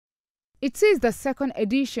It is the second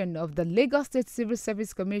edition of the Lagos State Civil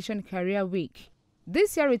Service Commission Career Week.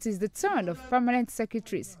 This year it is the turn of permanent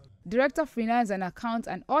secretaries, Director of Finance and Accounts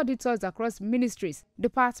and auditors across ministries,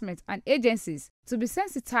 departments and agencies to be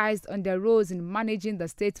sensitized on their roles in managing the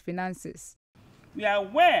state finances. We are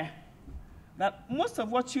aware that most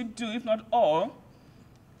of what you do, if not all,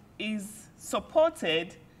 is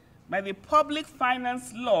supported by the Public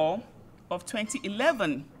Finance Law of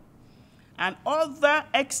 2011 and other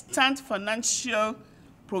extant financial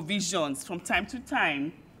provisions from time to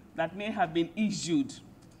time that may have been issued.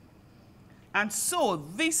 And so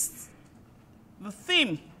the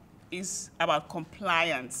theme is about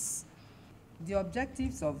compliance. The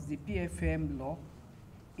objectives of the PFM law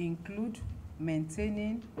include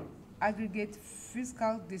maintaining aggregate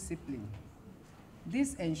fiscal discipline.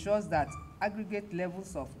 This ensures that aggregate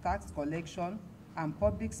levels of tax collection and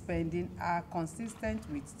public spending are consistent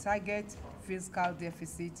with target fiscal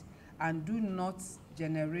deficit and do not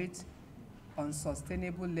generate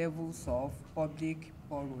unsustainable levels of public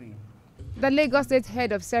borrowing. The Lagos State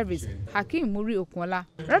Head of Service, Hakeem Muri Okunla,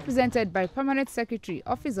 represented by Permanent Secretary,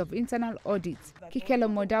 Office of Internal Audit, Kikelo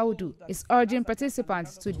Modaudu, is urging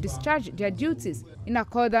participants to discharge their duties in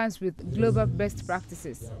accordance with global best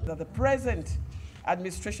practices. The present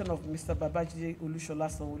administration of Mr. Babajide Olushola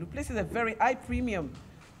Sanwo-Olu places a very high premium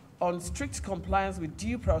on strict compliance with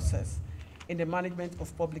due process in the management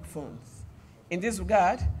of public funds. In this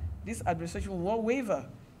regard, this administration will waver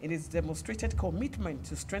in its demonstrated commitment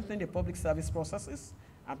to strengthen the public service processes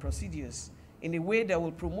and procedures in a way that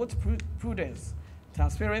will promote prudence,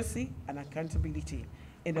 transparency, and accountability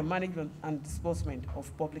in the management and disbursement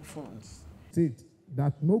of public funds. State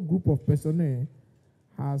that no group of personnel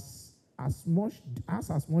has as much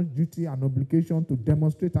duty and obligation to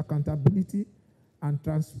demonstrate accountability and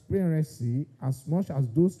transparency as much as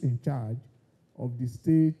those in charge of the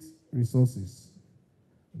state resources.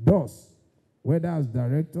 Thus, whether as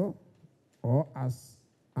director or as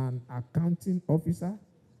an accounting officer,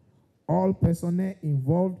 all personnel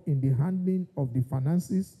involved in the handling of the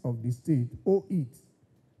finances of the state owe it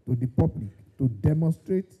to the public to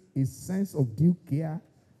demonstrate a sense of due care,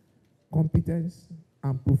 competence,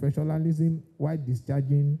 and professionalism while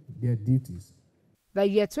discharging their duties. The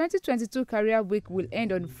year 2022 Career Week will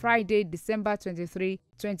end on Friday, December 23,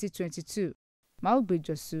 2022. Maugbe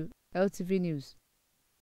Josu, LTV News.